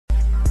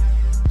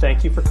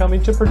Thank you for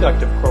coming to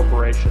Productive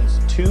Corporation's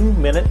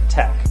 2-Minute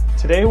Tech.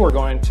 Today we're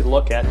going to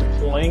look at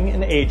deploying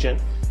an agent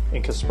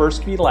in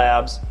Kaspersky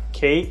Labs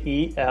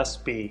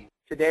KESB.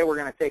 Today we're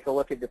going to take a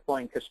look at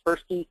deploying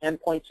Kaspersky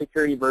Endpoint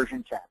Security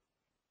version 10.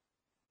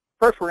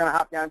 First we're going to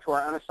hop down to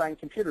our unassigned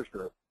computers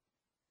group.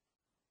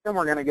 Then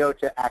we're going to go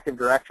to Active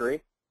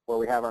Directory where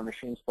we have our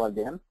machines plugged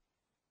in.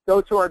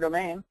 Go to our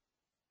domain,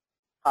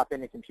 hop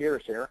into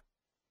computers here,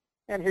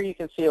 and here you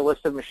can see a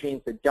list of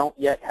machines that don't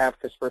yet have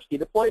Kaspersky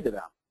deployed to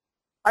them.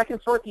 I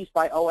can sort these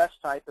by OS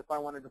type if I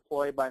want to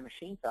deploy by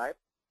machine type.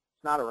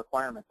 It's not a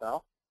requirement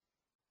though.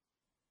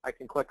 I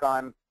can click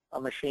on a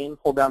machine,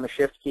 hold down the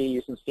Shift key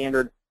using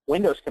standard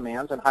Windows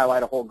commands and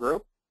highlight a whole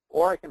group,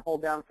 or I can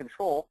hold down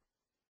Control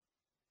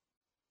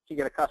to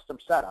get a custom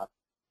setup.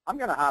 I'm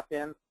going to hop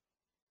in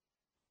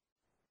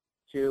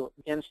to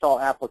Install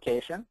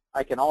Application.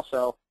 I can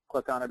also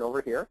click on it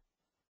over here.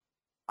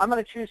 I'm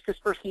going to choose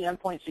Kaspersky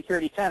Endpoint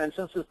Security 10, and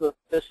since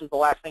this is the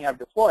last thing I've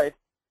deployed,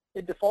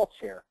 it defaults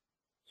here.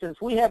 Since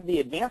we have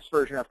the advanced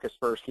version of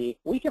Kaspersky,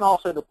 we can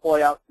also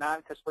deploy out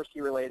non-Kaspersky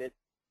related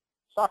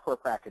software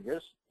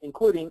packages,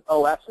 including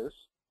OSs,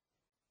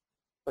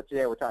 but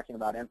today we're talking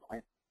about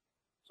endpoint.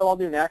 So I'll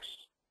do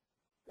next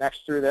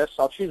through this.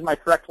 I'll choose my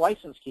correct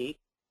license key.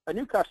 A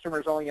new customer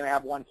is only going to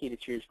have one key to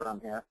choose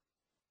from here.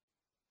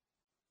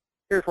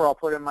 Here's where I'll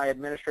put in my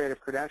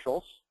administrative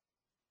credentials.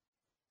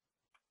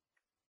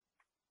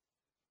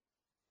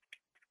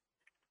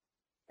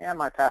 And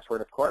my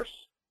password, of course.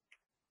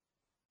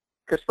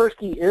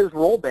 Kaspersky is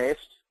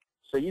role-based,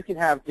 so you can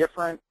have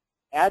different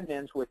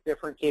admins with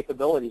different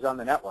capabilities on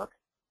the network.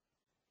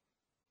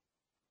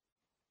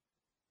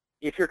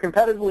 If you're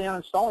competitively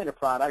uninstalling a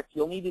product,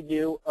 you'll need to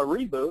do a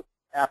reboot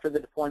after the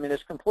deployment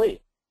is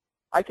complete.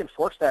 I can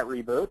force that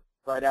reboot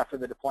right after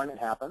the deployment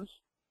happens.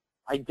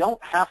 I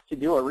don't have to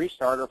do a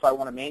restart, or if I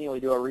want to manually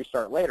do a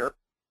restart later,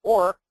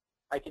 or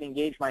I can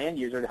engage my end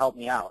user to help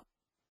me out.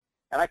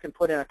 And I can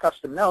put in a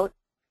custom note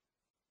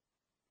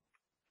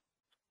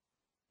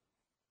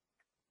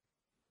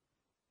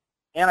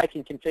and I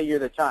can configure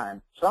the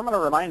time. So I'm going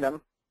to remind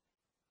them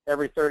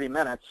every 30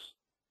 minutes,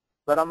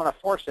 but I'm going to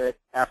force it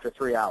after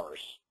 3 hours.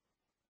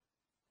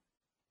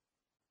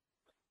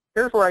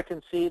 Here's where I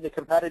can see the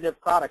competitive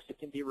products that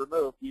can be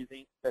removed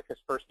using the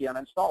Kaspersky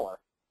Uninstaller.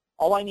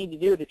 All I need to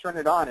do to turn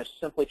it on is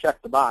simply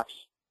check the box,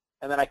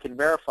 and then I can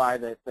verify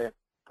that the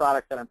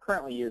product that I'm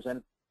currently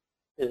using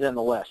is in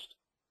the list.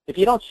 If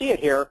you don't see it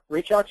here,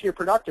 reach out to your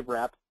productive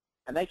rep,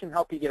 and they can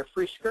help you get a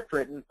free script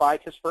written by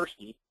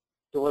Kaspersky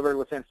delivered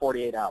within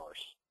 48 hours.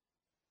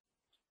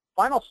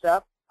 Final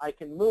step, I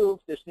can move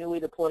this newly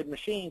deployed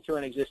machine to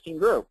an existing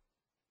group.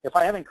 If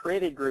I haven't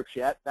created groups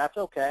yet, that's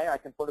okay. I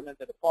can put them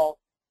into default,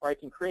 or I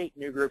can create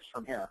new groups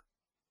from here.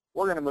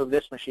 We're going to move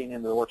this machine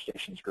into the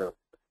workstations group.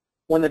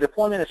 When the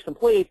deployment is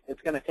complete,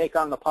 it's going to take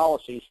on the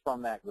policies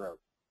from that group.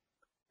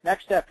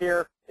 Next step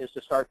here is to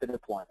start the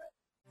deployment.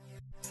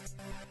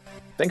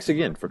 Thanks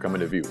again for coming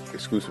to view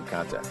exclusive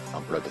content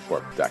on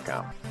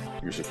ProductiveCorp.com,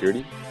 your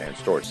security and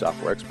storage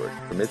software expert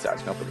for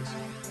mid-sized companies.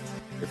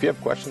 If you have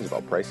questions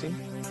about pricing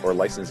or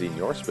licensing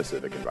your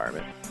specific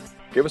environment,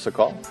 give us a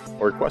call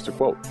or request a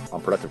quote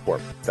on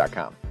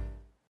ProductiveCorp.com.